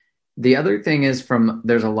The other thing is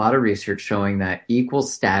there's a lot of research showing that equal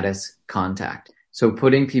status contact. So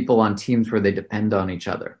putting people on teams where they depend on each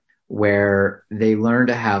other, where they learn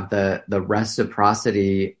to have the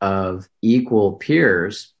reciprocity of equal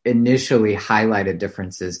peers, initially highlighted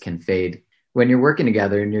differences can fade when you're working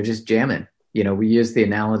together and you're just jamming. You know, we use the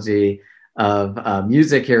analogy of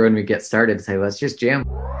music here when we get started to say, let's just jam.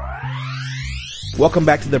 Welcome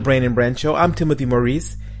back to the Brain and Brand Show. I'm Timothy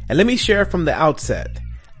Maurice, and let me share from the outset,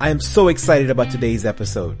 I am so excited about today's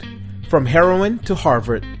episode. From Heroin to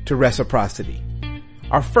Harvard to Reciprocity.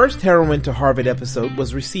 Our first Heroin to Harvard episode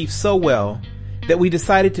was received so well that we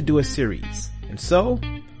decided to do a series. And so,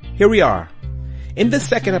 here we are. In this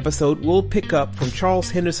second episode, we'll pick up from Charles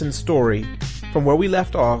Henderson's story from where we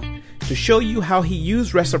left off to show you how he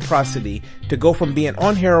used reciprocity to go from being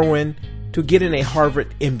on heroin to getting a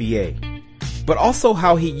Harvard MBA, but also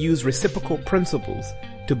how he used reciprocal principles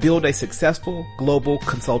to build a successful global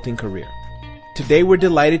consulting career. Today we're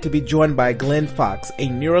delighted to be joined by Glenn Fox, a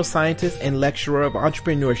neuroscientist and lecturer of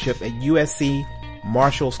entrepreneurship at USC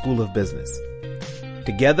Marshall School of Business.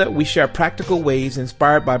 Together we share practical ways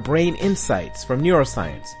inspired by brain insights from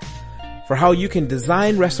neuroscience for how you can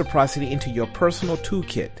design reciprocity into your personal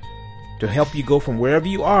toolkit to help you go from wherever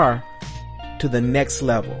you are to the next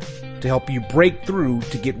level, to help you break through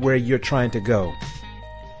to get where you're trying to go.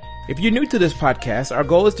 If you're new to this podcast, our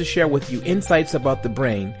goal is to share with you insights about the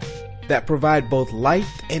brain that provide both light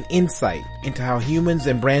and insight into how humans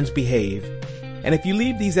and brands behave. And if you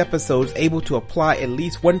leave these episodes able to apply at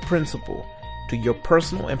least one principle to your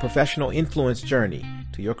personal and professional influence journey,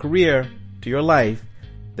 to your career, to your life,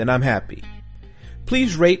 then I'm happy.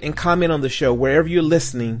 Please rate and comment on the show wherever you're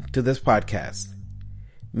listening to this podcast.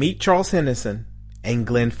 Meet Charles Henderson and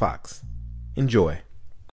Glenn Fox. Enjoy.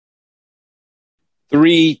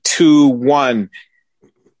 3, 2, 1.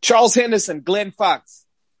 Charles Henderson, Glenn Fox.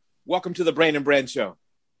 Welcome to the Brain and Brand Show.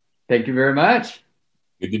 Thank you very much.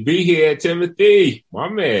 Good to be here, Timothy, my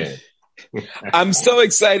man. I'm so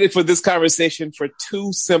excited for this conversation for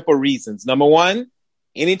two simple reasons. Number one,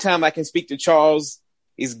 anytime I can speak to Charles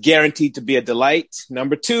is guaranteed to be a delight.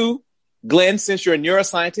 Number two, Glenn, since you're a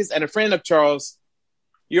neuroscientist and a friend of Charles,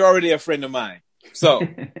 you're already a friend of mine. So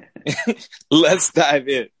let's dive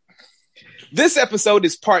in. This episode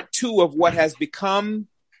is part 2 of what has become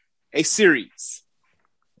a series.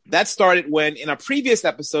 That started when, in a previous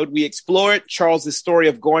episode, we explored Charles' story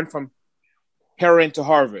of going from heroin to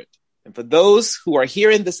Harvard. And for those who are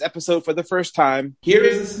hearing this episode for the first time, here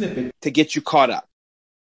is a snippet to get you caught up.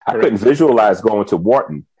 I couldn't visualize going to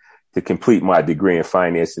Wharton to complete my degree in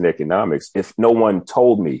finance and economics if no one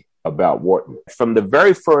told me about Wharton. From the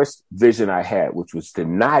very first vision I had, which was to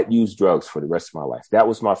not use drugs for the rest of my life. That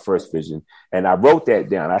was my first vision. And I wrote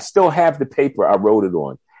that down. I still have the paper I wrote it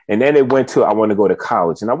on. And then it went to, I want to go to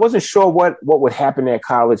college. And I wasn't sure what would happen at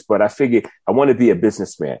college, but I figured I want to be a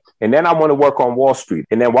businessman. And then I want to work on Wall Street.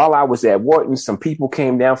 And then while I was at Wharton, some people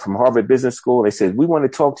came down from Harvard Business School. They said, we want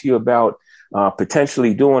to talk to you about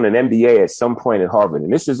potentially doing an MBA at some point at Harvard.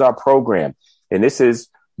 And this is our program. And this is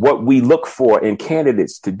what we look for in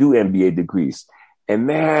candidates to do MBA degrees. And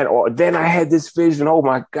man, then I had this vision, oh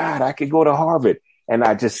my God, I could go to Harvard. And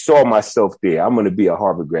I just saw myself there. I'm going to be a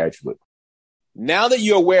Harvard graduate. Now that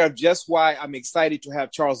you're aware of just why I'm excited to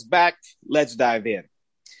have Charles back, let's dive in.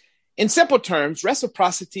 In simple terms,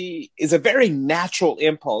 reciprocity is a very natural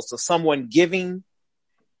impulse of someone giving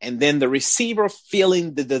and then the receiver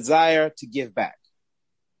feeling the desire to give back.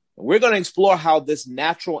 We're going to explore how this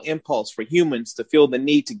natural impulse for humans to feel the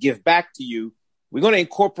need to give back to you, we're going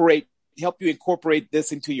to help you incorporate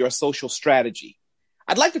this into your social strategy.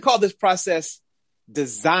 I'd like to call this process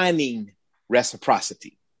designing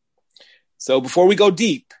reciprocity. So before we go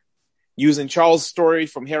deep, using Charles' story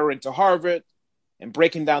from heroin to Harvard and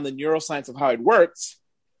breaking down the neuroscience of how it works,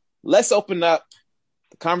 let's open up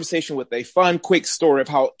the conversation with a fun, quick story of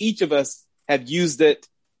how each of us have used it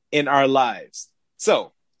in our lives.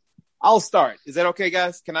 So I'll start. Is that okay,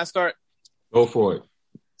 guys? Can I start? Go for it.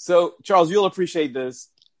 So, Charles, you'll appreciate this.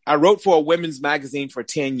 I wrote for a women's magazine for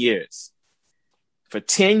 10 years. For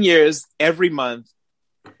 10 years, every month,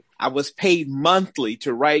 I was paid monthly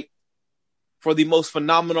to write for the most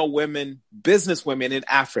phenomenal women, business women in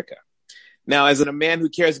Africa. Now, as a man who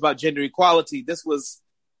cares about gender equality, this was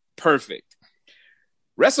perfect.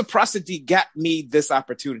 Reciprocity got me this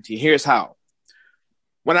opportunity. Here's how.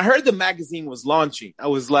 When I heard the magazine was launching, I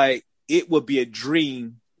was like, it would be a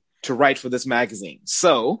dream to write for this magazine.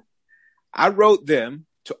 So I wrote them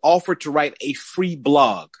to offer to write a free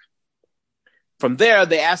blog. From there,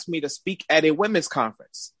 they asked me to speak at a women's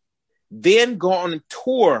conference, then go on a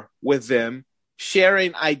tour with them,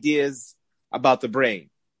 sharing ideas about the brain.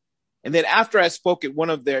 And then after I spoke at one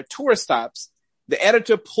of their tour stops, the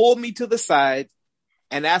editor pulled me to the side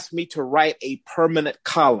and asked me to write a permanent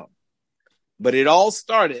column. But it all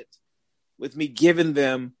started with me giving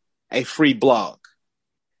them a free blog.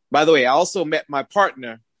 By the way, I also met my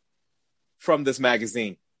partner from this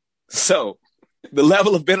magazine. So the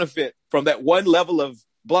level of benefit from that one level of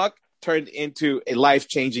blog turned into a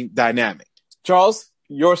life-changing dynamic. Charles,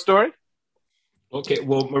 your story? Okay,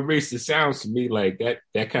 well, Maurice, it sounds to me like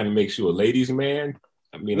that kind of makes you a ladies' man.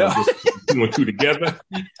 I mean, no. I'm just putting two together.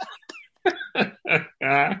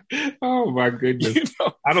 Oh my goodness!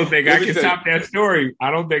 I don't think I can top that story.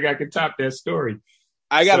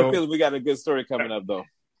 I got a feeling we got a good story coming up, though.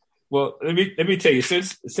 Well, let me tell you,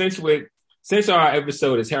 since our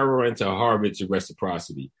episode is Heroin to Harvard to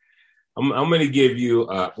Reciprocity, I'm going to give you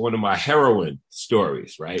one of my heroin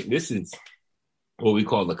stories. Right, this is what we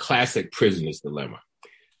call the classic prisoner's dilemma.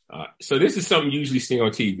 So this is something you usually see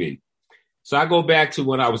on TV. So I go back to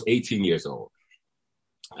when I was 18 years old.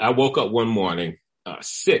 I woke up one morning,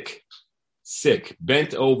 sick,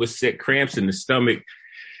 bent over sick, cramps in the stomach,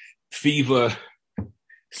 fever,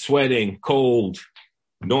 sweating, cold,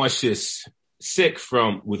 nauseous, sick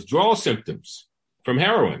from withdrawal symptoms from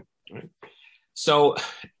heroin. Right? So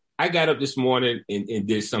I got up this morning and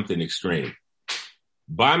did something extreme.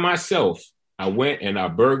 By myself, I went and I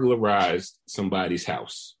burglarized somebody's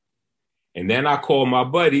house. And then I called my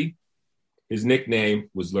buddy. His nickname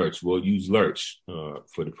was Lurch. We'll use Lurch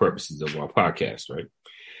for the purposes of our podcast, right? Okay.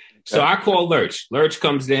 So I call Lurch. Lurch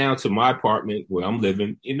comes down to my apartment where I'm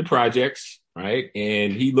living in the projects, right?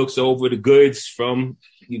 And he looks over the goods from,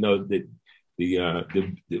 the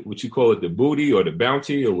what you call it, the booty or the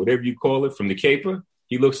bounty or whatever you call it from the caper.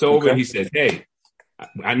 He looks over and he says, "Hey,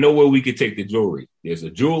 I know where we could take the jewelry. There's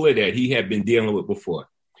a jeweler that he had been dealing with before."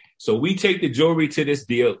 So we take the jewelry to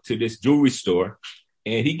this jewelry store.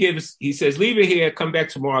 And he says, "Leave it here. Come back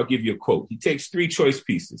tomorrow. I'll give you a quote." He takes 3 choice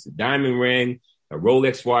pieces: a diamond ring, a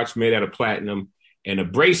Rolex watch made out of platinum, and a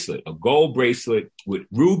bracelet, a gold bracelet with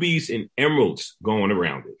rubies and emeralds going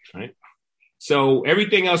around it. Right. So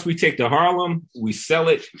everything else we take to Harlem, we sell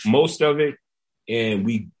it, most of it, and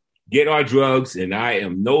we get our drugs. And I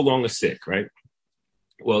am no longer sick. Right.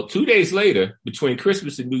 Well, 2 days later, between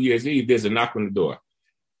Christmas and New Year's Eve, there's a knock on the door.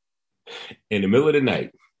 In the middle of the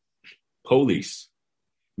night, police.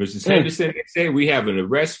 Mrs. Henderson, they say we have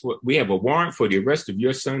a warrant for the arrest of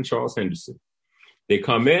your son, Charles Henderson. They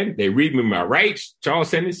come in, they read me my rights. Charles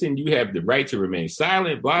Henderson, you have the right to remain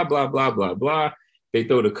silent, blah, blah, blah, blah, blah. They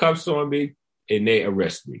throw the cuffs on me and they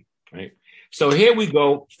arrest me, right? So here we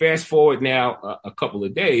go. Fast forward now a couple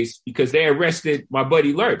of days because they arrested my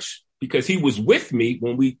buddy Lurch because he was with me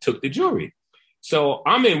when we took the jewelry. So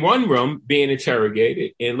I'm in one room being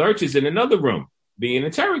interrogated and Lurch is in another room being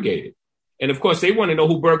interrogated. And of course, they want to know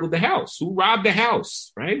who burgled the house, who robbed the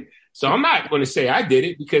house, right? So I'm not going to say I did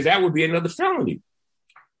it because that would be another felony.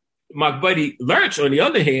 My buddy Lurch, on the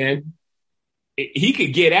other hand, he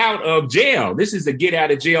could get out of jail. This is a get out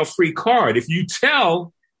of jail free card. If you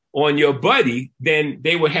tell on your buddy, then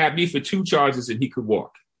they would have me for 2 charges and he could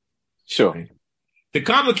walk. Sure. Right? To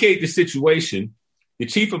complicate the situation, the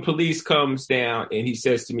chief of police comes down and he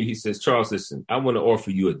says to me, "Charles, listen, I want to offer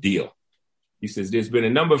you a deal." He says, "There's been a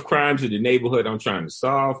number of crimes in the neighborhood I'm trying to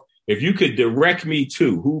solve. If you could direct me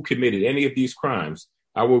to who committed any of these crimes,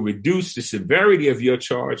 I will reduce the severity of your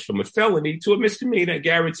charge from a felony to a misdemeanor,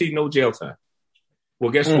 guarantee no jail time."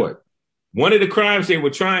 Well, guess what? One of the crimes they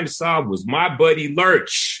were trying to solve was my buddy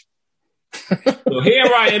Lurch. So here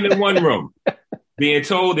I am in one room being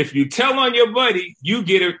told if you tell on your buddy, you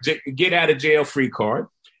get a get out of jail free card.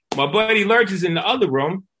 My buddy Lurch is in the other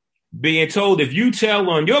room being told if you tell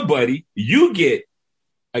on your buddy, you get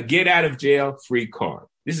a get out of jail free card.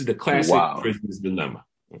 This is the classic prisoner's dilemma.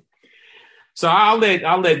 So I'll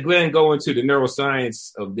let Glenn go into the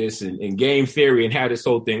neuroscience of this and game theory and how this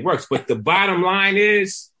whole thing works. But the bottom line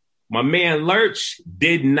is my man Lurch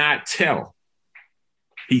did not tell.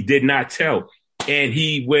 He did not tell. And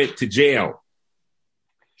he went to jail.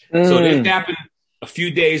 So this happened a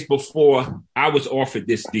few days before I was offered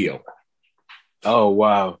this deal. Oh,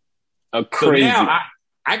 wow. Crazy. So now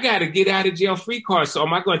I got to get out of jail free card. So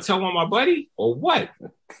am I going to tell on my buddy or what?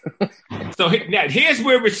 So now here's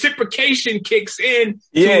where reciprocation kicks in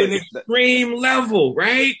to an extreme level,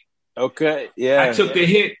 right? Okay. Yeah. I took the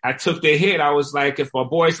hit. I was like, if my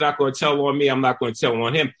boy's not going to tell on me, I'm not going to tell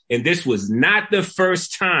on him. And this was not the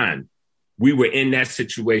first time we were in that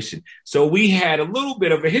situation. So we had a little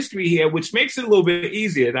bit of a history here, which makes it a little bit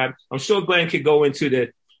easier. And I'm sure Glenn could go into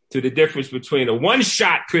the difference between a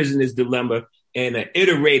one-shot prisoner's dilemma and an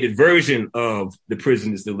iterated version of the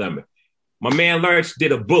prisoner's dilemma. My man Lurch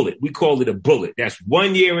did a bullet. We call it a bullet. That's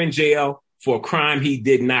 1 year in jail for a crime he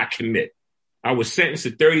did not commit. I was sentenced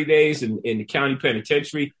to 30 days in the county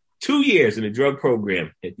penitentiary, 2 years in the drug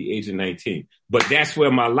program at the age of 19. But that's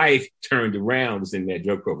where my life turned around, was in that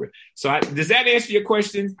drug program. So does that answer your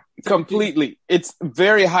question? Completely. It's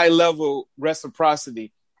very high level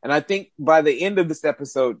reciprocity. And I think by the end of this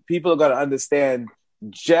episode, people are going to understand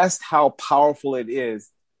just how powerful it is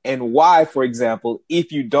and why, for example,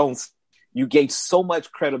 if you don't, you gain so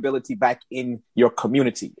much credibility back in your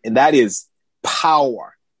community. And that is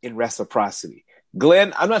power in reciprocity.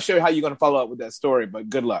 Glenn, I'm not sure how you're going to follow up with that story, but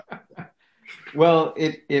good luck. Well,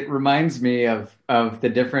 it reminds me of the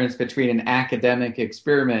difference between an academic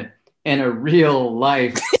experiment and a real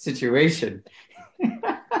life situation.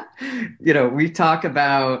 We talk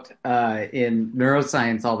about in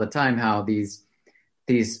neuroscience all the time how these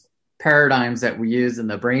paradigms that we use in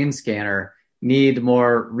the brain scanner need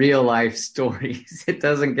more real life stories. It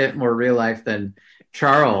doesn't get more real life than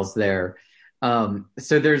Charles there.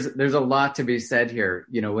 So there's a lot to be said here.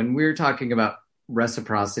 When we're talking about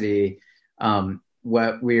reciprocity,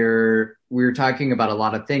 what we're talking about a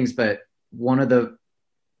lot of things, but one of the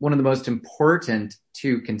most important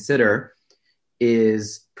to consider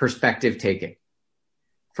is perspective taking.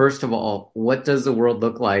 First of all, what does the world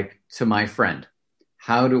look like to my friend?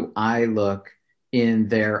 How do I look in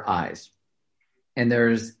their eyes? And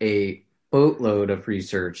there's a boatload of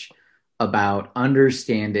research about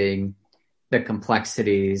understanding the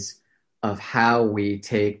complexities of how we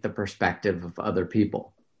take the perspective of other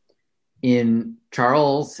people. In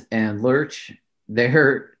Charles and Lurch,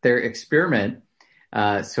 their experiment,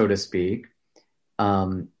 so to speak,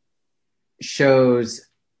 shows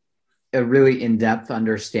a really in-depth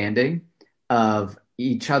understanding of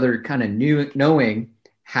each other, kind of knowing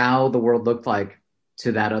how the world looked like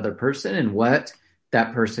to that other person and what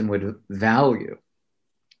that person would value.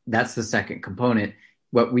 That's the second component,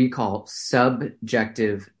 what we call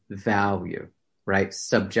subjective value, right?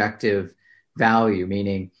 Subjective value,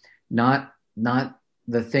 meaning not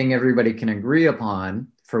the thing everybody can agree upon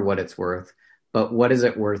for what it's worth, but what is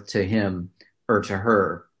it worth to him or to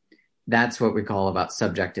her? That's what we call about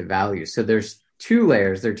subjective value. So there's two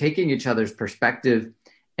layers. They're taking each other's perspective,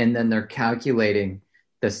 and then they're calculating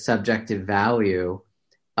the subjective value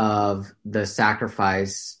of the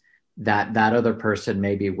sacrifice that other person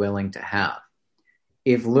may be willing to have.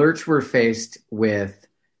 If Lurch were faced with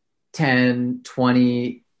 10,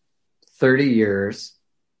 20, 30 years,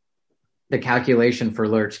 the calculation for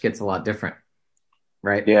Lurch gets a lot different,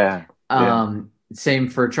 right? Yeah. Same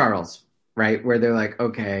for Charles, right? Where they're like,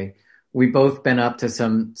 okay, we both been up to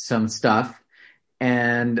some stuff,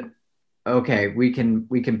 and okay, we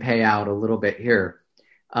can pay out a little bit here.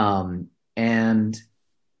 And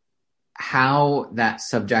how that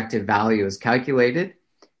subjective value is calculated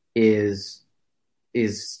is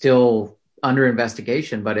still under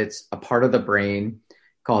investigation, but it's a part of the brain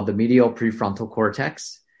called the medial prefrontal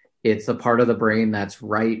cortex. It's the part of the brain that's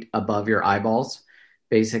right above your eyeballs,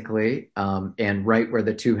 basically, and right where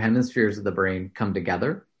the two hemispheres of the brain come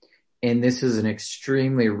together. And this is an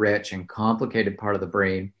extremely rich and complicated part of the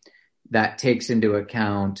brain that takes into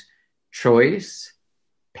account choice,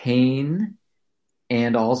 pain,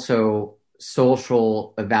 and also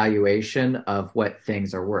social evaluation of what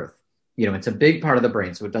things are worth. It's a big part of the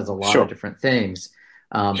brain, so it does a lot of different things.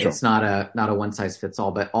 It's not a one size fits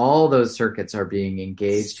all, but all those circuits are being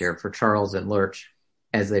engaged here for Charles and Lurch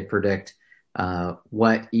as they predict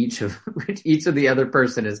what each of the other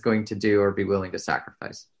person is going to do or be willing to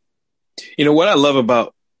sacrifice. What I love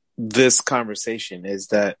about this conversation is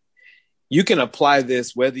that you can apply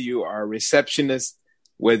this whether you are a receptionist,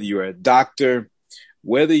 whether you're a doctor,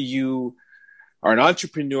 whether you are an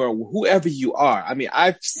entrepreneur, whoever you are. I mean,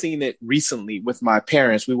 I've seen it recently with my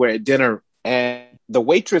parents. We were at dinner and the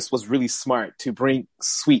waitress was really smart to bring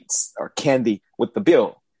sweets or candy with the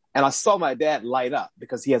bill. And I saw my dad light up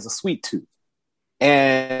because he has a sweet tooth.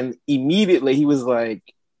 And immediately he was like,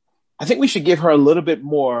 I think we should give her a little bit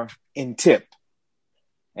more in tip.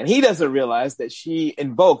 And he doesn't realize that she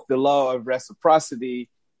invoked the law of reciprocity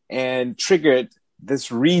and triggered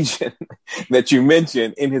this region that you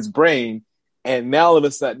mentioned in his brain. And now all of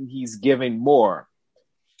a sudden he's giving more.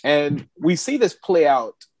 And we see this play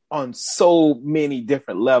out on so many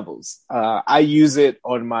different levels. I use it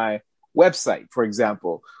on my website, for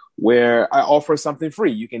example, where I offer something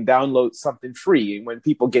free. You can download something free when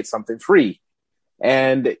people get something free.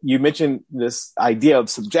 And you mentioned this idea of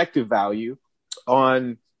subjective value.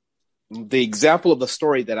 On the example of the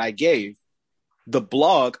story that I gave, the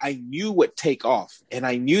blog I knew would take off. And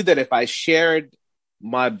I knew that if I shared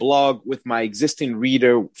my blog with my existing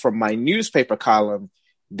reader from my newspaper column,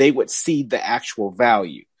 they would see the actual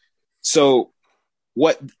value. So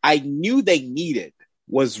what I knew they needed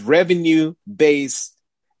was revenue-based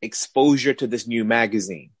exposure to this new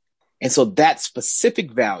magazine. And so that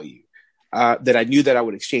specific value that I knew that I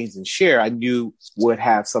would exchange and share, I knew would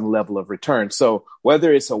have some level of return. So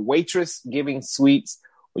whether it's a waitress giving sweets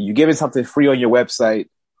or you giving something free on your website,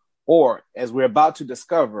 or as we're about to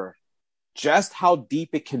discover, just how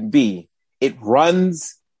deep it can be, it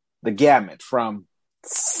runs the gamut from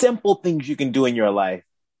simple things you can do in your life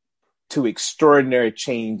to extraordinary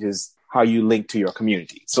changes, how you link to your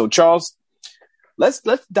community. So Charles, let's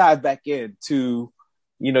dive back into,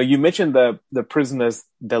 you mentioned the prisoner's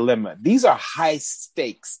dilemma. These are high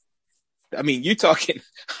stakes. I mean, you're talking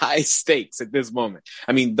high stakes at this moment.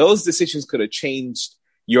 I mean, those decisions could have changed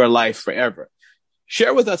your life forever.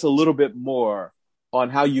 Share with us a little bit more on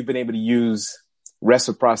how you've been able to use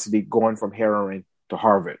Reciprocity going from Heroin to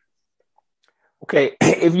Harvard. Okay,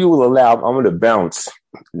 if you will allow, I'm going to bounce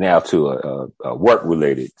now to a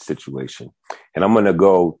work-related situation. And I'm going to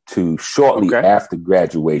go to shortly after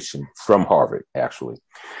graduation from Harvard, actually.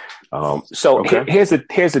 Here's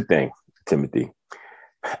the thing, Timothy.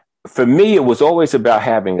 For me, it was always about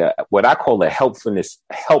having what I call a helpfulness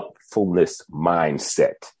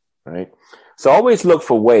mindset, right? So I always look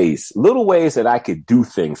for little ways that I could do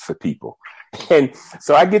things for people. And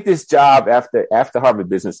so I get this job after Harvard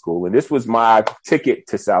Business School, and this was my ticket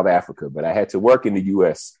to South Africa, but I had to work in the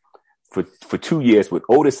U.S. for 2 years with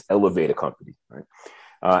Otis Elevator Company, right?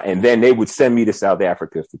 And then they would send me to South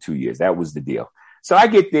Africa for 2 years. That was the deal. So I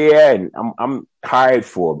get there, and I'm hired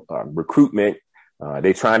for recruitment.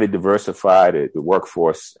 They're trying to diversify the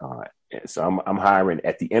workforce. So I'm hiring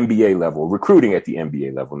at the MBA level, recruiting at the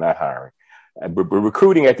MBA level, not hiring, but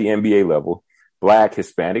recruiting at the MBA level. Black,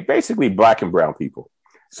 Hispanic, basically Black and brown people.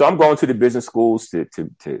 So I'm going to the business schools to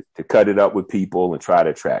cut it up with people and try to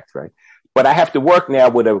attract, right? But I have to work now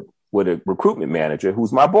with a recruitment manager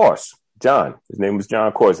who's my boss, John. His name was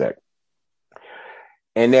John Korzak.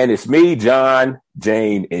 And then it's me, John,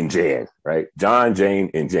 Jane, and Jan, right? John, Jane,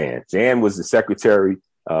 and Jan. Jan was the secretary,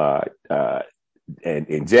 and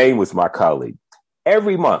Jane was my colleague.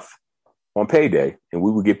 Every month on payday, and we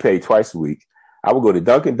would get paid twice a week, I would go to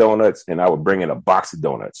Dunkin' Donuts and I would bring in a box of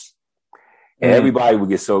donuts. And everybody would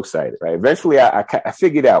get so excited, right? Eventually, I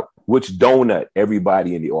figured out which donut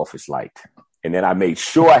everybody in the office liked. And then I made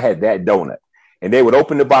sure I had that donut. And they would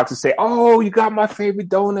open the box and say, "Oh, you got my favorite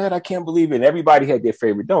donut. I can't believe it." And everybody had their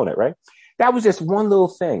favorite donut, right? That was just one little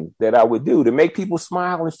thing that I would do to make people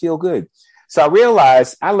smile and feel good. So I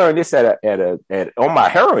realized, I learned this on my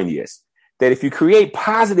heroin years, that if you create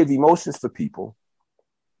positive emotions for people,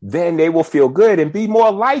 then they will feel good and be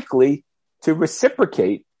more likely to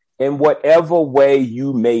reciprocate in whatever way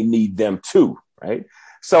you may need them to, right?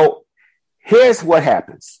 So here's what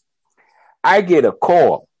happens. I get a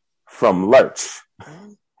call from Lurch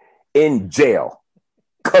in jail,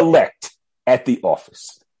 collect at the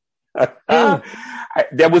office. That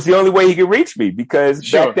was the only way he could reach me, because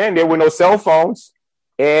back then there were no cell phones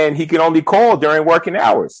and he could only call during working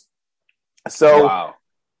hours. So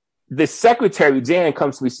the secretary, Jan,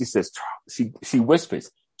 comes to me. She says, she whispers,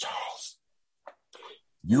 "Charles,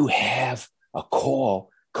 you have a call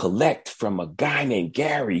collect from a guy named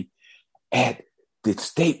Gary at the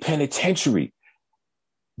state penitentiary.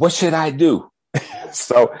 What should I do?"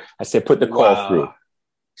 So I said, "Put the call through."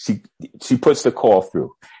 She puts the call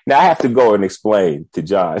through. Now I have to go and explain to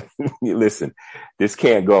John, listen, this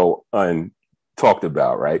can't go untalked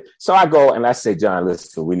about, right? So I go and I say, "John,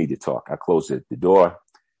 listen, we need to talk." I close the door.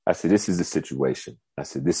 I said, "This is the situation." I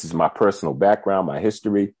said, "This is my personal background, my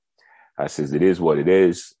history." I said, "It is what it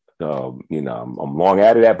is. I'm long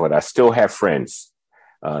out of that, but I still have friends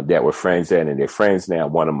that were friends then, and they're friends now.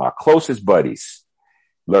 One of my closest buddies,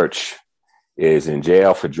 Lurch, is in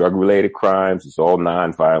jail for drug-related crimes. It's all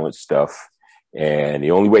nonviolent stuff. And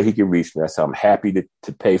the only way he can reach me, I said, I'm happy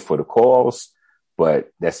to pay for the calls, but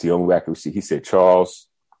that's the only way I can receive." He said, "Charles,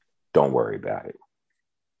 don't worry about it.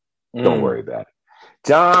 Don't worry about it."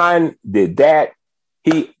 John did that.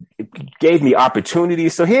 He gave me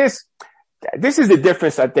opportunities. So this is the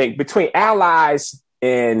difference, I think, between allies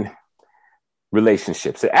and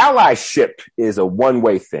relationships. So allyship is a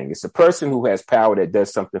one-way thing. It's a person who has power that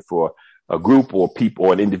does something for a group or people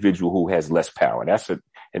or an individual who has less power. That's an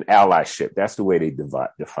allyship. That's the way they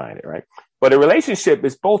define it, right? But a relationship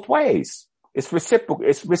is both ways. It's reciprocal.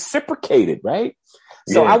 It's reciprocated, right?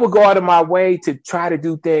 So I would go out of my way to try to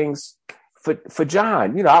do things for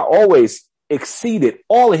John. I always exceeded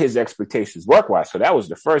all of his expectations work-wise. So that was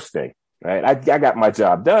the first thing. right? I got my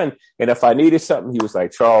job done. And if I needed something, he was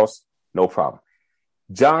like, Charles, no problem.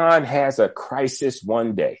 John has a crisis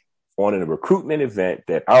one day on a recruitment event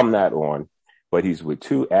that I'm not on, but he's with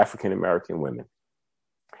two African-American women.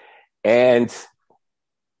 And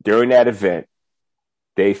during that event,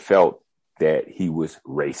 they felt that he was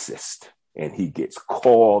racist, and he gets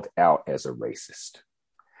called out as a racist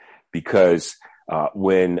because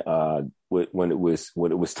when it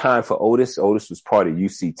was time for Otis was part of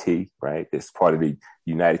UCT, right? It's part of the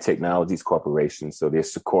United Technologies Corporation. So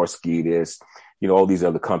there's Sikorsky, there's, all these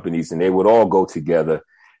other companies, and they would all go together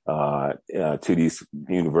to these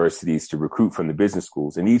universities to recruit from the business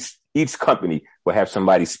schools. And each company will have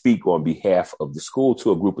somebody speak on behalf of the school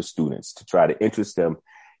to a group of students to try to interest them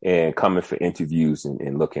in coming for interviews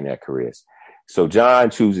and looking at careers. So John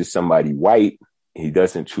chooses somebody white. He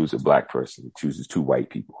doesn't choose a black person. He chooses two white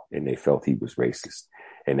people, and they felt he was racist.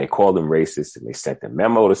 And they called him racist, and they sent a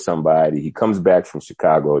memo to somebody. He comes back from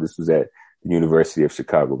Chicago. This was at the University of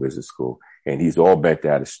Chicago Business School, and he's all bent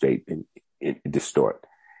out of shape and distort.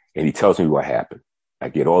 And he tells me what happened. I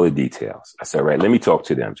get all the details. I said, all right, let me talk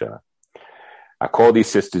to them, John. I called these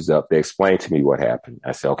sisters up. They explained to me what happened.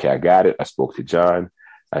 I said, okay, I got it. I spoke to John.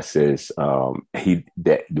 I says,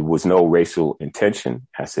 there was no racial intention.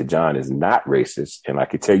 I said, John is not racist. And I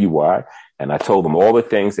could tell you why. And I told him all the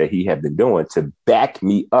things that he had been doing to back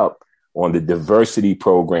me up on the diversity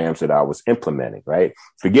programs that I was implementing, right?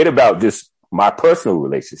 Forget about just my personal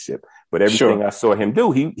relationship, but everything I saw him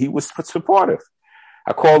do, he was supportive.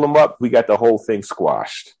 I called him up. We got the whole thing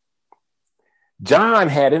squashed. John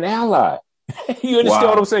had an ally. You understand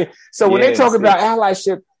what I'm saying? So when they talk about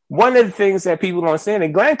allyship, one of the things that people don't understand,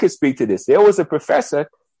 and Glenn could speak to this, there was a professor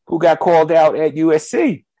who got called out at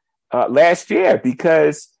USC last year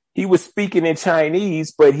because he was speaking in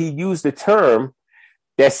Chinese, but he used a term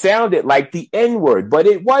that sounded like the N-word, but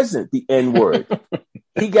it wasn't the N-word.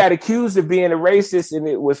 He got accused of being a racist, and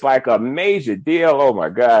it was like a major deal. Oh, my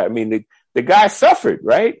God. I mean, the guy suffered,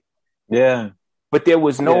 right? Yeah. But there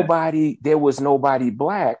was nobody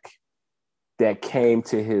black that came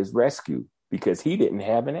to his rescue because he didn't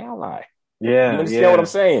have an ally. Yeah. You understand what I'm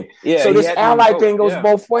saying? Yeah. So this ally thing goes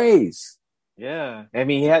both ways. Yeah. I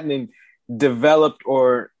mean, he hadn't developed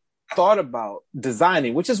or thought about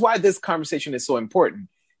designing, which is why this conversation is so important,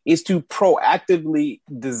 is to proactively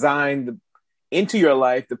design into your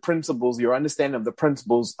life the principles, your understanding of the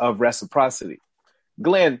principles of reciprocity.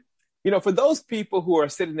 Glenn, for those people who are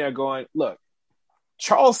sitting there going, look,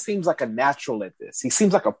 Charles seems like a natural at this. He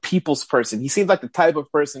seems like a people's person. He seems like the type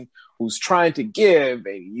of person who's trying to give,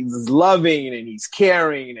 and he's loving, and he's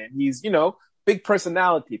caring, and he's, big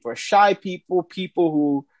personality. For shy people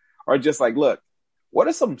who are just like, look, what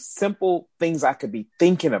are some simple things I could be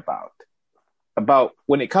thinking about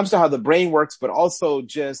when it comes to how the brain works, but also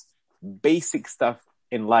just basic stuff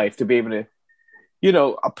in life to be able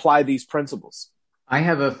to, apply these principles? I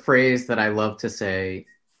have a phrase that I love to say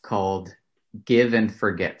called give and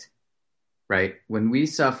forget, right? When we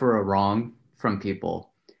suffer a wrong from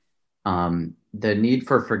people, the need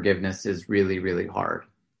for forgiveness is really, really hard.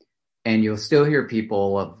 And you'll still hear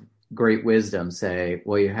people of great wisdom say,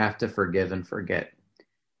 well, you have to forgive and forget.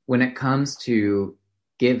 When it comes to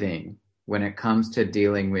giving, when it comes to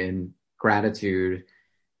dealing with gratitude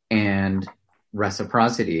and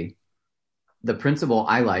reciprocity, the principle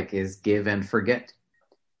I like is give and forget.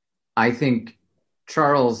 I think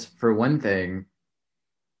Charles, for one thing,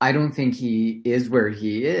 I don't think he is where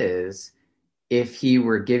he is if he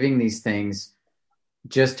were giving these things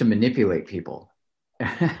just to manipulate people.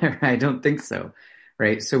 I don't think so,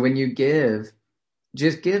 right? So when you give,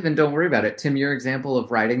 just give and don't worry about it. Tim, your example of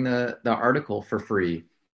writing the article for free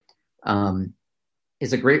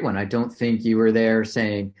is a great one. I don't think you were there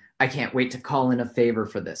saying, I can't wait to call in a favor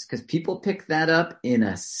for this, because people pick that up in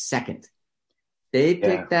a second. They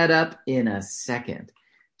pick that up in a second.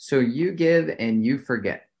 So you give and you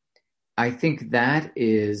forget. I think that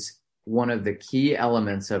is one of the key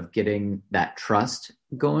elements of getting that trust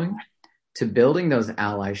going, to building those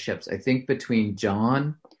allyships. I think between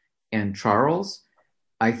John and Charles,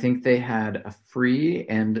 I think they had a free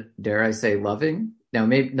and, dare I say, loving, now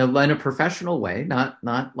maybe in a professional way, not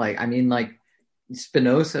like, I mean, like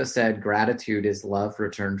Spinoza said, gratitude is love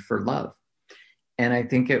returned for love. And I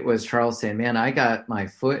think it was Charles saying, man, I got my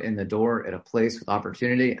foot in the door at a place with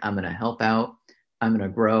opportunity. I'm going to help out. I'm going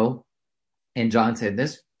to grow. And John said,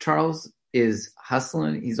 this Charles is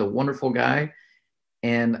hustling. He's a wonderful guy.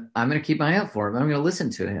 And I'm going to keep my eye out for him. I'm going to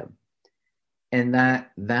listen to him. And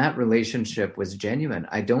that relationship was genuine.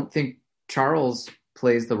 I don't think Charles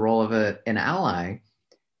plays the role of an ally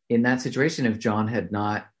in that situation if John had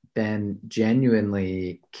not been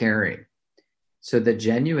genuinely caring So the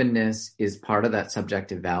genuineness is part of that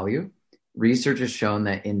subjective value. Research has shown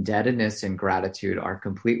that indebtedness and gratitude are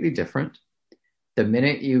completely different. The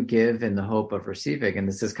minute you give in the hope of receiving, and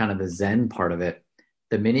this is kind of the Zen part of it,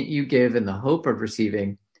 the minute you give in the hope of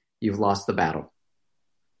receiving, you've lost the battle.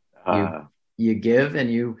 You give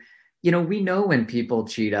and we know when people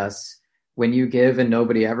cheat us. When you give and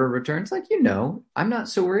nobody ever returns, I'm not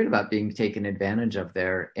so worried about being taken advantage of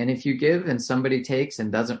there. And if you give and somebody takes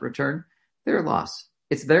and doesn't return, their loss.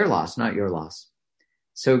 It's their loss, not your loss.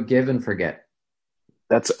 So give and forget.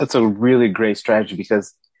 That's a really great strategy,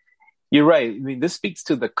 because you're right. I mean, this speaks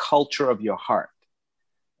to the culture of your heart,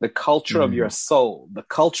 the culture of your soul, the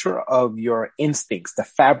culture of your instincts, the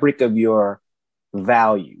fabric of your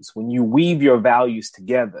values. When you weave your values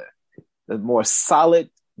together, the more solid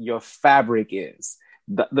your fabric is.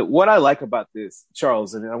 What I like about this,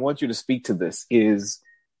 Charles, and I want you to speak to this, is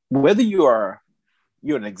whether you're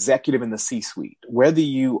an executive in the C-suite, whether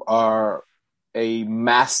you are a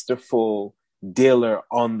masterful dealer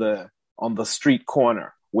on the street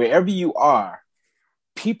corner, wherever you are,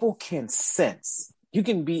 people can sense. You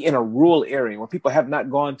can be in a rural area where people have not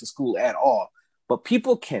gone to school at all, but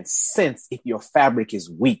people can sense if your fabric is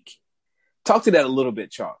weak. Talk to that a little bit,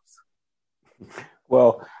 Charles.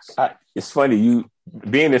 Well, it's funny, you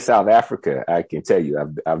being in South Africa, I can tell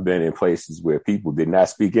you, I've been in places where people did not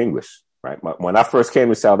speak English, right? When I first came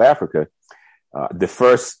to South Africa, the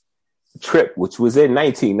first trip, which was in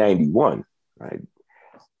 1991, right?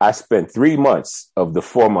 I spent 3 months of the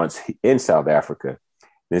 4 months in South Africa.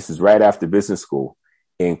 This is right after business school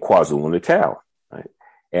in KwaZulu-Natal, right?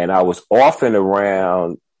 And I was often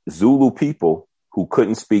around Zulu people who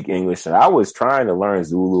couldn't speak English, and I was trying to learn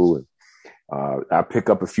Zulu, and I pick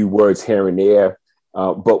up a few words here and there.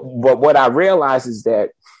 But what I realized is that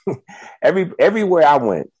everywhere I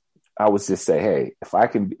went, I would just say, hey,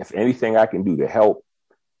 if anything I can do to help,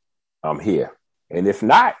 I'm here. And if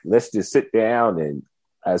not, let's just sit down and,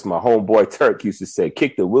 as my homeboy Turk used to say,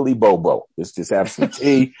 kick the Willy Bobo. Let's just have some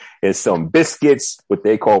tea and some biscuits, what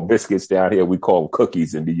they call biscuits down here. We call them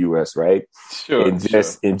cookies in the US, right? Sure. And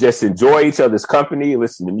just enjoy each other's company,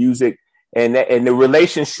 listen to music. And the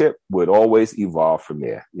relationship would always evolve from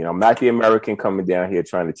there. I'm not the American coming down here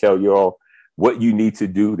trying to tell you all what you need to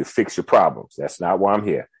do to fix your problems. That's not why I'm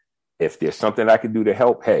here. If there's something I can do to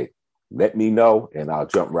help, hey, let me know and I'll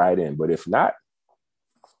jump right in. But if not,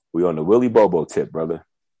 we're on the Willy Bobo tip, brother.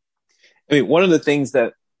 I mean, one of the things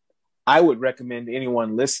that I would recommend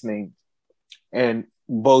anyone listening, and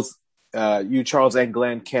both you, Charles, and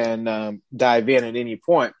Glenn can dive in at any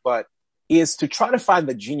point, but is to try to find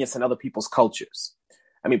the genius in other people's cultures.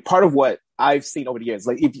 I mean, part of what I've seen over the years,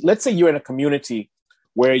 like let's say you're in a community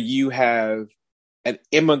where you have an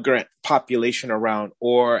immigrant population around,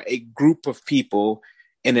 or a group of people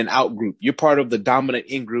in an out group. You're part of the dominant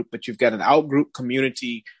in group, but you've got an out group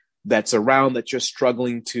community that's around that you're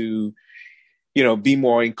struggling to, be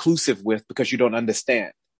more inclusive with because you don't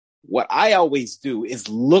understand. What I always do is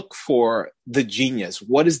look for the genius.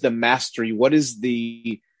 What is the mastery? What is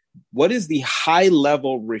the high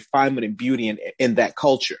level refinement and beauty in that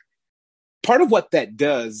culture? Part of what that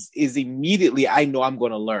does is immediately I know I'm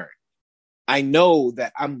going to learn. I know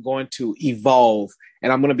that I'm going to evolve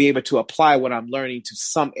and I'm going to be able to apply what I'm learning to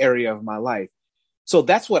some area of my life. So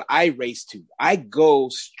that's what I race to. I go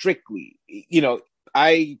strictly,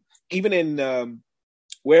 even in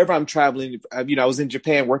wherever I'm traveling, I was in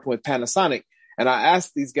Japan working with Panasonic, and I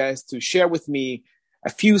asked these guys to share with me a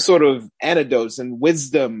few sort of anecdotes and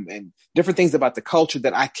wisdom and different things about the culture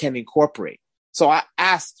that I can incorporate. So I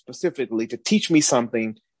asked specifically to teach me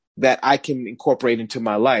something that I can incorporate into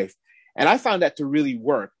my life. And I found that to really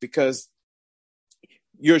work, because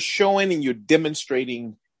you're showing and you're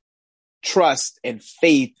demonstrating trust and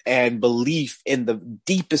faith and belief in the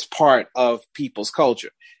deepest part of people's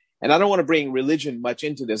culture. And I don't want to bring religion much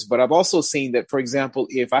into this, but I've also seen that, for example,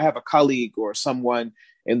 if I have a colleague or someone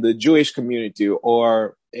in the Jewish community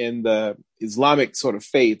or in the Islamic sort of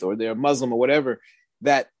faith, or they're Muslim or whatever,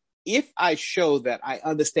 that if I show that I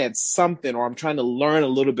understand something, or I'm trying to learn a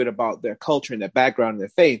little bit about their culture and their background and their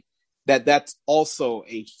faith, that's also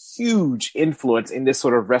a huge influence in this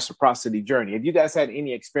sort of reciprocity journey. Have you guys had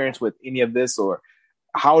any experience with any of this, or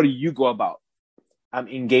how do you go about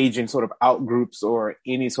engaging sort of out groups or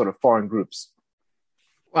any sort of foreign groups?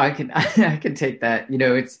 Well, I can take that.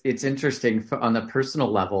 It's interesting on the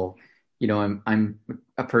personal level. I'm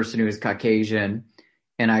a person who is Caucasian,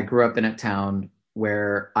 and I grew up in a town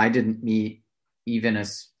where I didn't meet even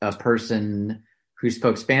a person who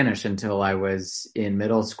spoke Spanish until I was in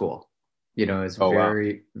middle school. It's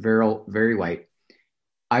very, very, very white.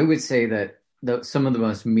 I would say that some of the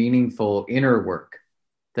most meaningful inner work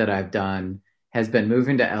that I've done has been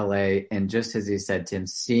moving to LA and, just as you said, Tim,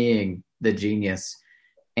 seeing the genius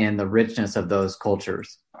and the richness of those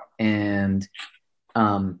cultures. And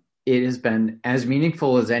it has been as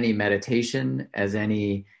meaningful as any meditation, as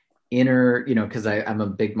any inner, because I'm a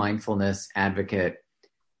big mindfulness advocate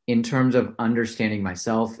in terms of understanding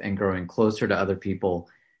myself and growing closer to other people.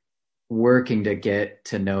 Working to get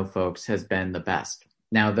to know folks has been the best.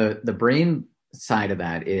 Now, the brain side of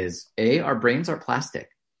that is, our brains are plastic.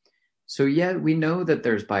 So yeah, we know that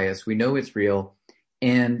there's bias. We know it's real.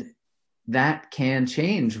 And that can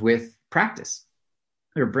change with practice.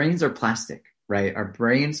 Our brains are plastic, right? Our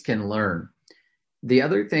brains can learn. The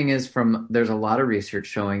other thing is there's a lot of research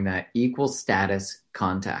showing that equal status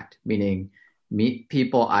contact, meaning meet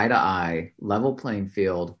people eye to eye, level playing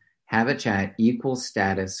field, have a chat, equal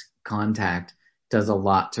status contact does a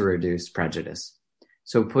lot to reduce prejudice.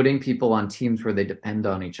 So putting people on teams where they depend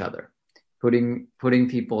on each other, putting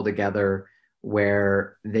people together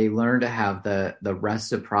where they learn to have the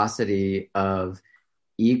reciprocity of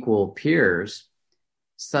equal peers.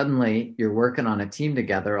 Suddenly you're working on a team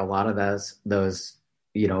together. A lot of those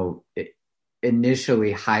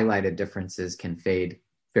initially highlighted differences can fade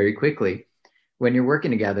very quickly when you're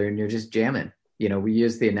working together and you're just jamming. We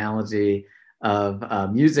use the analogy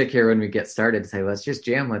of music here when we get started to say, let's just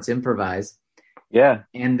jam, let's improvise. Yeah.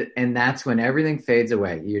 And that's when everything fades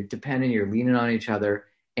away. You're dependent, you're leaning on each other,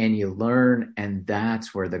 and you learn. And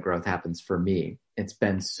that's where the growth happens for me. It's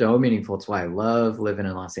been so meaningful. It's why I love living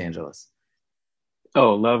in Los Angeles.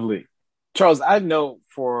 Oh, lovely. Charles, I know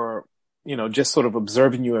for, just sort of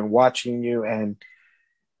observing you and watching you and,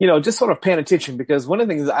 just sort of paying attention, because one of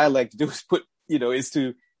the things I like to do is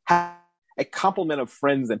to have a complement of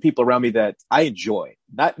friends and people around me that I enjoy,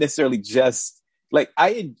 not necessarily just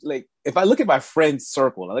if I look at my friend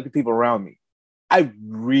circle and I look at people around me, I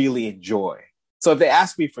really enjoy. So if they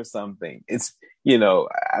ask me for something, it's,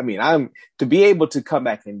 I'm to be able to come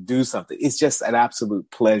back and do something. It's just an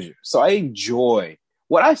absolute pleasure. So I enjoy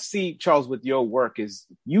what I see, Charles, with your work is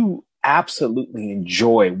you absolutely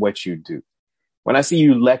enjoy what you do. When I see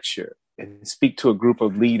you lecture and speak to a group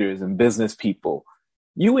of leaders and business people,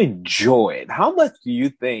 you enjoy it. How much do you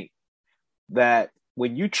think that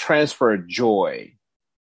when you transfer joy,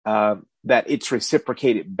 that it's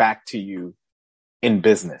reciprocated back to you in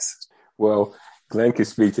business? Well, Glenn can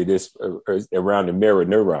speak to this around the mirror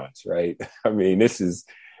neurons, right? I mean, this is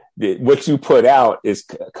what you put out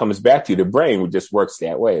comes back to you. The brain just works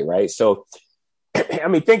that way, right? So, I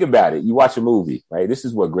mean, think about it. You watch a movie, right? This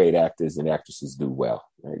is what great actors and actresses do well,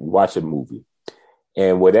 right? You watch a movie,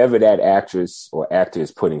 and whatever that actress or actor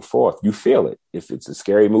is putting forth, you feel it. If it's a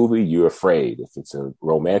scary movie, you're afraid. If it's a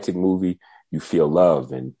romantic movie, you feel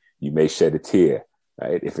love and you may shed a tear,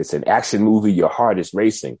 right? If it's an action movie, your heart is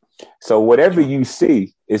racing. So whatever you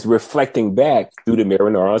see is reflecting back through the mirror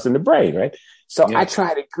neurons in the brain, right? So yeah. I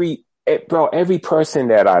try to greet, every person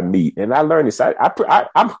that I meet, and I learned this.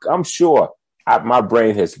 I'm sure my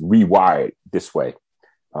brain has rewired this way.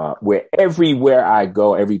 Where everywhere I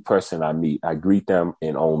go, every person I meet, I greet them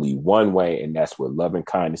in only one way, and that's with love and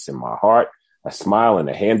kindness in my heart, a smile, and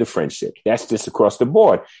a hand of friendship. That's just across the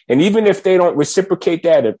board. And even if they don't reciprocate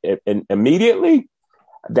that immediately,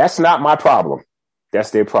 that's not my problem.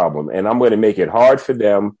 That's their problem. And I'm going to make it hard for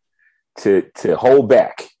them to hold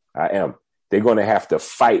back. I am. They're going to have to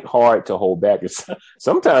fight hard to hold back.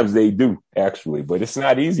 Sometimes they do, actually, but it's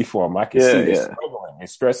not easy for them. I can see they're struggling and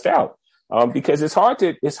stressed out. Because it's hard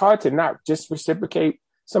to not just reciprocate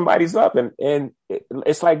somebody's love. And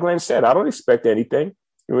it's like Glenn said, I don't expect anything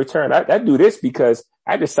in return. I do this because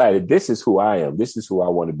I decided this is who I am. This is who I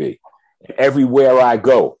want to be. Everywhere I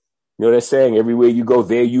go, they're saying everywhere you go,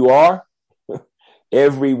 there you are.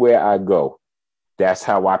 Everywhere I go, that's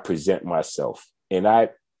how I present myself. And I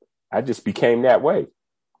just became that way.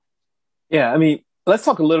 Yeah. I mean, let's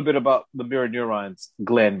talk a little bit about the mirror neurons,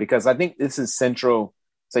 Glenn, because I think this is central.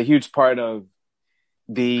 It's a huge part of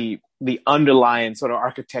the underlying sort of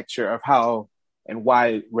architecture of how and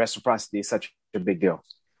why reciprocity is such a big deal.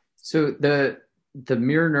 So the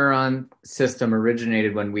mirror neuron system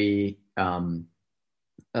originated when we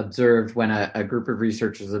observed, when a group of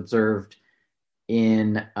researchers observed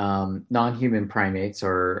in non-human primates,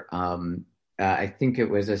 or I think it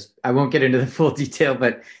was I won't get into the full detail,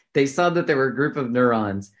 but they saw that there were a group of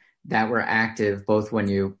neurons that were active both when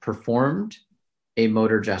you performed a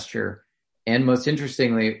motor gesture, and most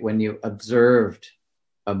interestingly, when you observed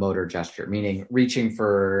a motor gesture, meaning reaching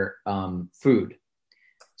for food.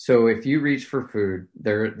 So if you reach for food,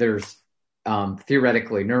 there's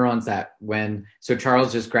theoretically neurons that so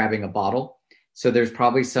Charles just grabbing a bottle. So there's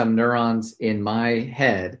probably some neurons in my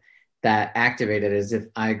head that activated as if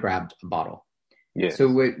I grabbed a bottle. Yes. So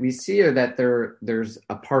what we see are that there's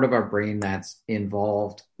a part of our brain that's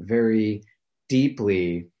involved very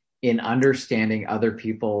deeply in understanding other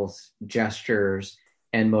people's gestures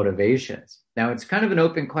and motivations. Now, it's kind of an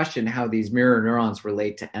open question how these mirror neurons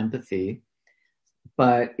relate to empathy,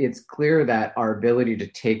 but it's clear that our ability to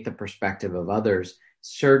take the perspective of others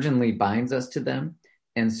certainly binds us to them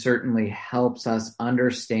and certainly helps us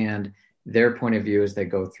understand their point of view as they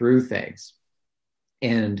go through things.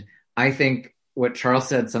 And I think what Charles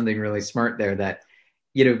said, something really smart there, that,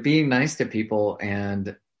 being nice to people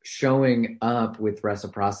and showing up with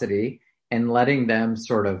reciprocity and letting them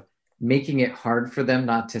sort of making it hard for them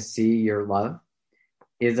not to see your love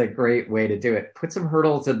is a great way to do it. Put some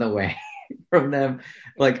hurdles in the way from them.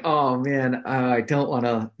 Like, oh man, I don't want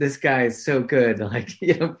to, this guy is so good. Like,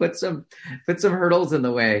 put some hurdles in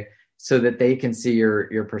the way so that they can see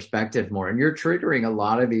your perspective more. And you're triggering a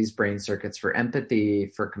lot of these brain circuits for empathy,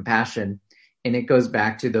 for compassion. And it goes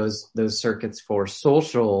back to those circuits for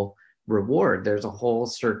social reward. There's a whole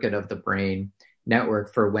circuit of the brain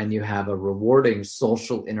network for when you have a rewarding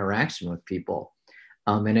social interaction with people.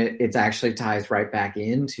 And it actually ties right back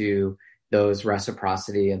into those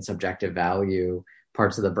reciprocity and subjective value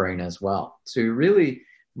parts of the brain as well. So you're really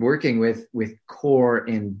working with core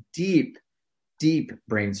and deep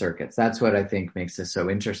brain circuits. That's what I think makes this so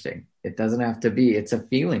interesting. It doesn't have to be, it's a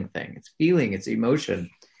feeling thing. It's feeling, it's emotion,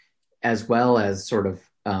 as well as sort of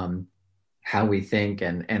how we think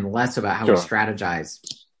and less about how we strategize.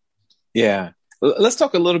 Yeah. Let's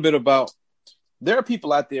talk a little bit about, there are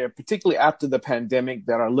people out there, particularly after the pandemic,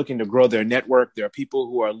 that are looking to grow their network. There are people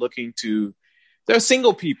who are there are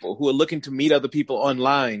single people who are looking to meet other people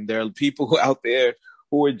online. There are people out there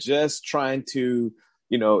who are just trying to,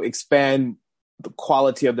 expand the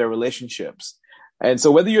quality of their relationships. And so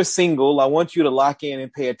whether you're single, I want you to lock in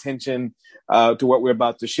and pay attention to what we're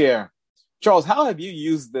about to share. Charles, how have you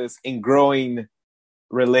used this in growing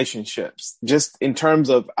relationships, just in terms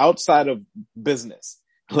of outside of business?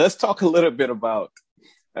 Let's talk a little bit about,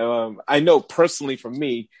 I know personally for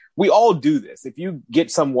me, we all do this. If you get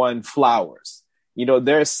someone flowers,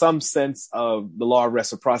 there's some sense of the law of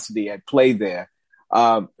reciprocity at play there.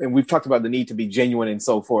 And we've talked about the need to be genuine and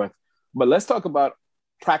so forth. But let's talk about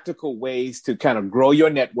practical ways to kind of grow your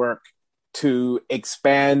network, to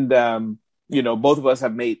expand. Both of us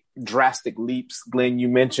have made drastic leaps. Glenn, you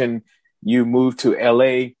mentioned you moved to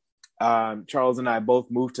LA. Charles and I both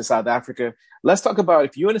moved to South Africa. Let's talk about,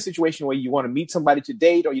 if you're in a situation where you want to meet somebody to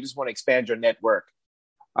date or you just want to expand your network,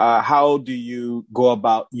 how do you go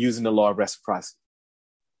about using the law of reciprocity?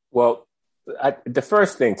 Well, the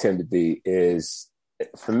first thing, Timothy, is,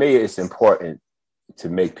 for me, it's important to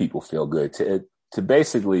make people feel good, to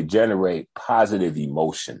basically generate positive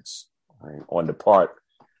emotions, right, on the part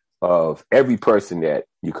of every person that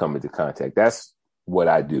you come into contact. That's what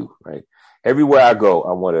I do, right? Everywhere I go,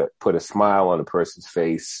 I want to put a smile on a person's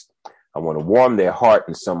face. I want to warm their heart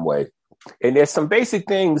in some way. And there's some basic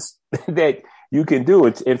things that you can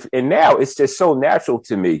do. And now it's just so natural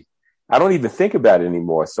to me. I don't even think about it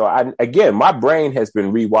anymore. So my brain has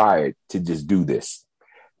been rewired to just do this.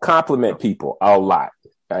 Compliment people a lot.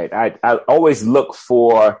 Right? I always look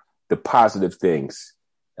for the positive things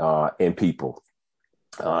in people.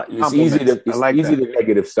 It's easy the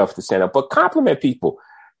negative stuff to send up, but compliment people.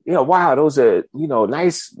 Wow, those are,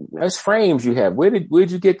 nice frames you have.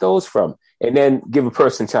 Where'd you get those from? And then give a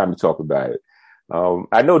person time to talk about it.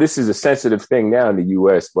 I know this is a sensitive thing now in the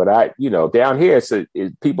U.S., but down here,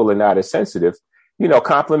 people are not as sensitive,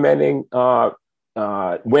 complimenting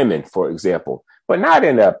women, for example, but not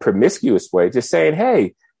in a promiscuous way, just saying,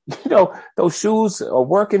 hey, those shoes are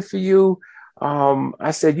working for you. I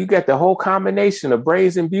said, you got the whole combination of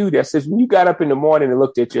brains and beauty. I said, when you got up in the morning and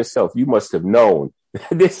looked at yourself, you must have known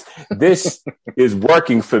this is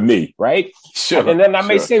working for me, right? Sure. And then I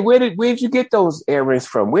may say, where did you get those earrings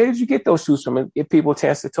from? Where did you get those shoes from? And if people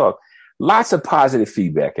chance to talk, lots of positive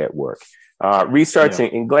feedback at work. Researching,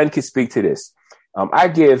 and Glenn can speak to this. I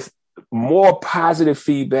give more positive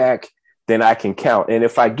feedback than I can count. And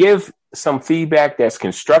if I give some feedback that's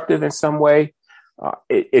constructive in some way,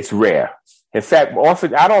 it's rare. In fact,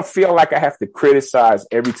 often I don't feel like I have to criticize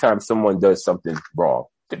every time someone does something wrong.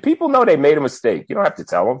 People know they made a mistake. You don't have to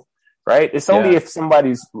tell them, right? It's only if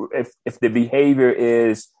if the behavior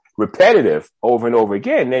is repetitive over and over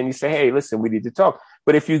again, then you say, hey, listen, we need to talk.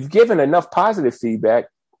 But if you've given enough positive feedback,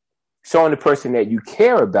 showing the person that you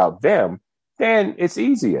care about them, then it's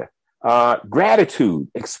easier. Gratitude,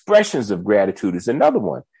 expressions of gratitude is another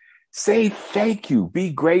one. Say thank you. Be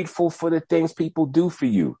grateful for the things people do for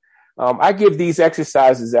you. I give these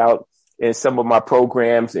exercises out in some of my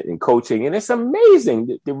programs and coaching, and it's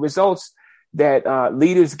amazing the results that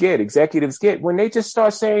leaders get, executives get when they just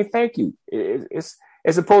start saying thank you. It's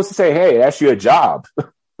as opposed to say, hey, that's your job,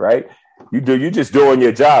 right? You're just doing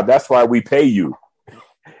your job. That's why we pay you.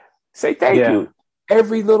 Say thank you.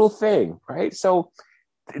 Every little thing, right? So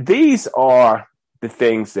these are the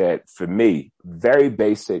things that, for me, very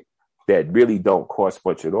basic, that really don't cost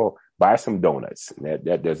much at all. Buy some donuts.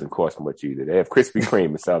 That doesn't cost much either. They have Krispy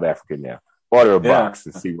Kreme in South Africa now. Order a box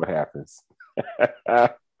and see what happens.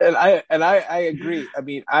 And I agree. I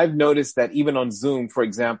mean, I've noticed that even on Zoom, for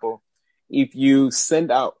example, if you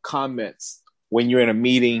send out comments when you're in a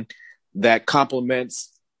meeting that complements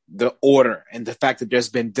the order and the fact that there's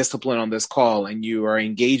been discipline on this call, and you are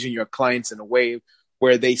engaging your clients in a way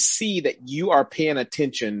where they see that you are paying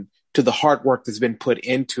attention to the hard work that's been put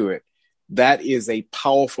into it, that is a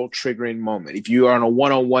powerful triggering moment. If you are in a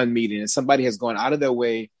one-on-one meeting and somebody has gone out of their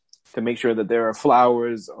way to make sure that there are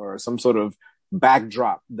flowers or some sort of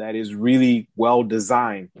backdrop that is really well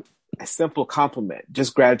designed, a simple compliment,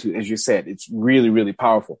 just gratitude, as you said, it's really, really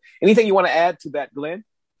powerful. Anything you want to add to that, Glenn?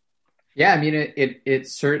 Yeah, I mean, it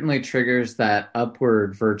certainly triggers that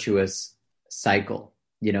upward virtuous cycle.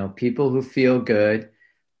 You know, people who feel good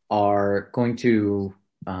are going to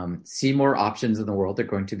see more options in the world. They're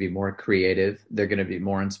going to be more creative. They're going to be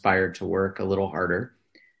more inspired to work a little harder.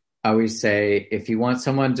 I always say, if you want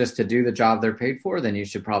someone just to do the job they're paid for, then you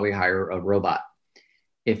should probably hire a robot.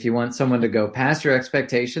 If you want someone to go past your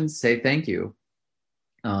expectations, say thank you,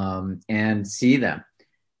 and see them.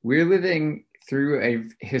 We're living through a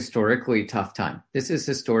historically tough time. This is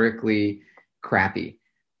historically crappy.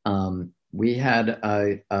 We had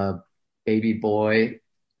a baby boy,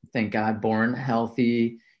 thank God, born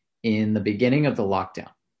healthy in the beginning of the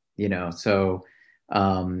lockdown, you know, so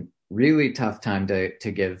really tough time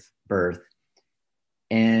to give birth.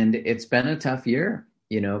 And it's been a tough year,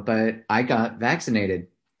 you know, but I got vaccinated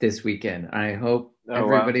this weekend. I hope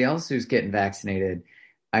everybody else who's getting vaccinated,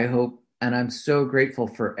 I hope, and I'm so grateful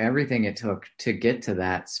for everything it took to get to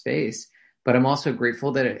that space. But I'm also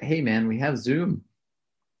grateful that, hey, man, we have Zoom.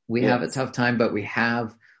 We have a tough time, but we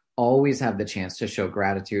always have the chance to show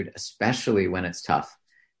gratitude, especially when it's tough.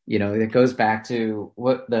 You know, it goes back to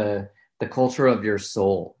what the culture of your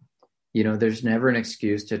soul. You know, there's never an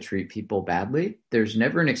excuse to treat people badly. There's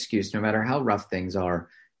never an excuse, no matter how rough things are,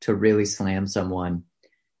 to really slam someone.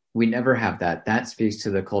 We never have that. That speaks to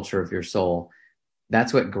the culture of your soul.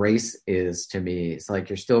 That's what grace is to me. It's like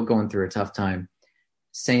you're still going through a tough time,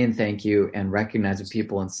 saying thank you and recognizing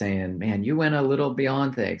people and saying, man, you went a little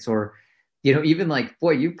beyond things. Or, you know, even like,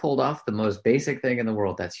 boy, you pulled off the most basic thing in the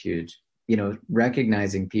world. That's huge. You know,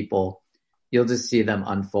 recognizing people, you'll just see them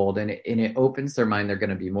unfold, and it opens their mind. They're going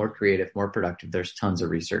to be more creative, more productive. There's tons of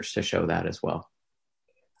research to show that as well.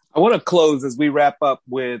 I want to close as we wrap up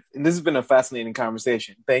with, and this has been a fascinating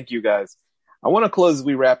conversation. Thank you, guys. I want to close as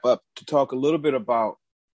we wrap up to talk a little bit about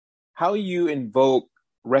how you invoke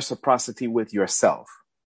reciprocity with yourself,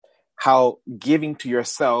 how giving to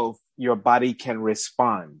yourself, your body can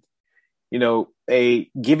respond. You know,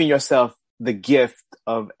 giving yourself the gift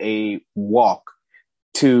of a walk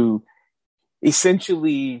to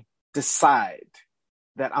essentially decide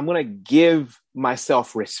that I'm going to give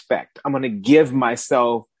myself respect. I'm going to give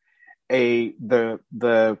myself the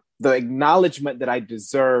acknowledgement that I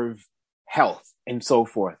deserve health and so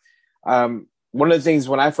forth. One of the things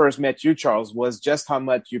when I first met you, Charles, was just how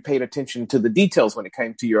much you paid attention to the details when it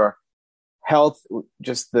came to your health,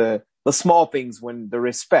 just the small things, when the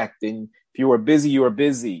respect. And if you were busy, you were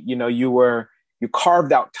busy. You know, you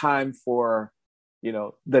carved out time for, you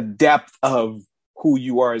know, the depth of who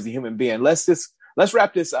you are as a human being. Let's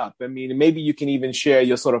wrap this up. I mean, maybe you can even share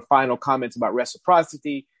your sort of final comments about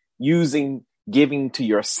reciprocity, using giving to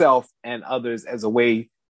yourself and others as a way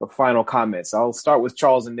of final comments. I'll start with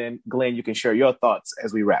Charles, and then Glenn, you can share your thoughts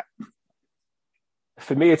as we wrap.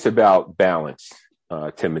 For me, it's about balance,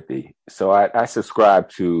 Timothy. So I subscribe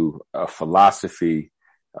to a philosophy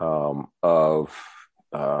of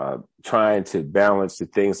trying to balance the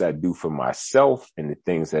things I do for myself and the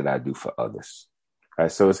things that I do for others.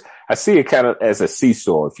 Right. So I see it kind of as a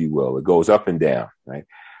seesaw, if you will. It goes up and down. Right.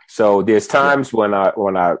 So there's times when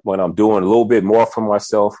I'm doing a little bit more for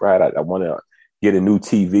myself. Right. I want to get a new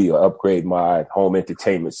TV or upgrade my home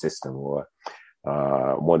entertainment system, or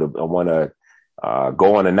I want to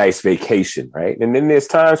go on a nice vacation. Right. And then there's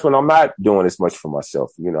times when I'm not doing as much for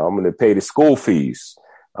myself. You know, I'm going to pay the school fees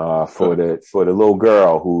for the little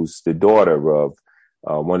girl who's the daughter of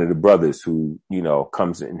one of the brothers who, you know,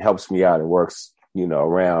 comes and helps me out and works, you know,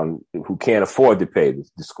 around, who can't afford to pay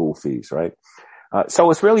the school fees. Right.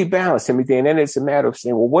 So it's really balanced, Timothy. And then it's a matter of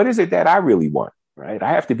saying, well, what is it that I really want? Right. I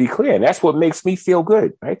have to be clear. And that's what makes me feel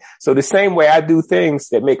good. Right. So the same way I do things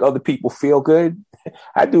that make other people feel good,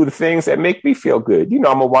 I do the things that make me feel good. You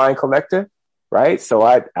know, I'm a wine collector. Right. So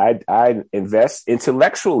I invest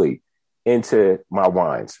intellectually into my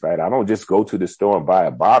wines. Right. I don't just go to the store and buy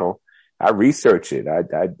a bottle. I research it.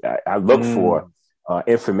 I look for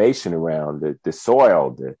information around the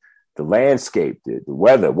soil, the landscape, the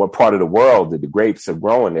weather, what part of the world that the grapes are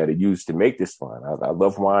growing that are used to make this wine. I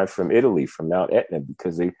love wine from Italy, from Mount Etna,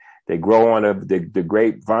 because they grow on the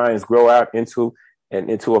grape vines grow out into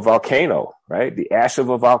a volcano, right? The ash of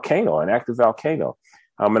a volcano, an active volcano.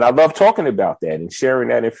 And I love talking about that and sharing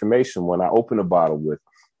that information when I open a bottle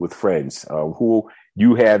with friends who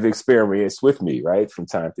you have experienced with me, right, from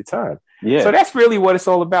time to time. Yeah. So that's really what it's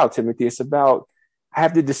all about, Timothy. It's about, I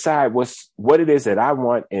have to decide what it is that I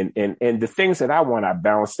want. And the things that I want, I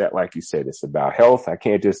balance that. Like you said, it's about health. I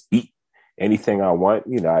can't just eat anything I want.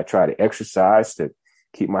 You know, I try to exercise to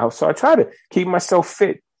keep my health. So I try to keep myself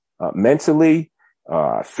fit, mentally,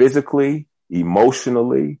 physically,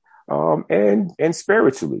 emotionally, and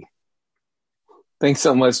spiritually. Thanks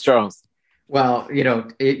so much, Charles. Well, you know,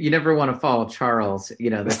 you never want to follow Charles. You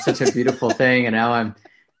know, that's such a beautiful thing. And now I'm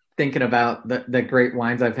thinking about the great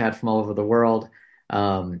wines I've had from all over the world.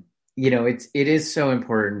 You know, it is so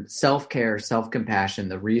important. Self-care, self-compassion,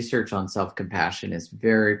 the research on self-compassion is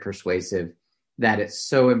very persuasive that it's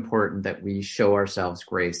so important that we show ourselves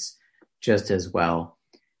grace just as well.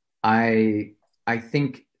 I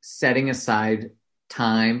think setting aside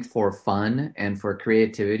time for fun and for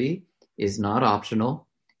creativity is not optional.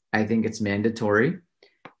 I think it's mandatory.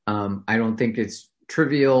 I don't think it's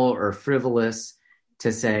trivial or frivolous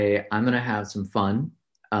to say, I'm going to have some fun.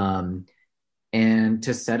 And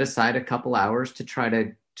to set aside a couple hours to try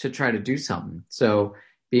to do something. So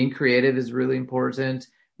being creative is really important.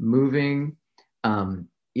 Moving,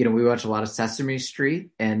 you know, we watch a lot of Sesame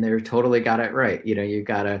Street, and they're totally got it right. You know, you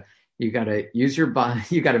gotta use your body,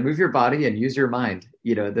 you gotta move your body and use your mind.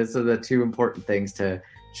 You know, those are the two important things to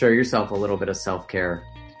show yourself a little bit of self-care.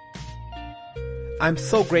 I'm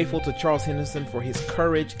so grateful to Charles Henderson for his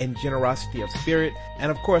courage and generosity of spirit,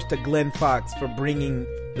 and of course to Glenn Fox for bringing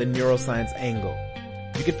the neuroscience angle.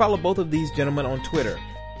 You can follow both of these gentlemen on Twitter.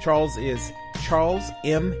 Charles is Charles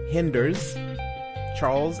M. Henders,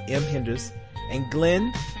 and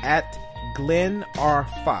Glenn at Glenn R.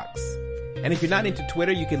 Fox. And if you're not into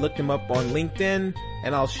Twitter, you can look them up on LinkedIn,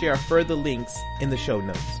 and I'll share further links in the show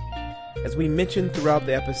notes. As we mentioned throughout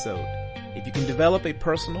the episode, if you can develop a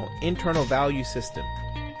personal internal value system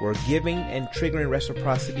where giving and triggering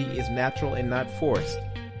reciprocity is natural and not forced,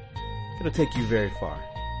 it'll take you very far.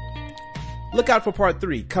 Look out for part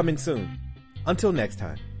 3 coming soon. Until next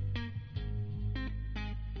time.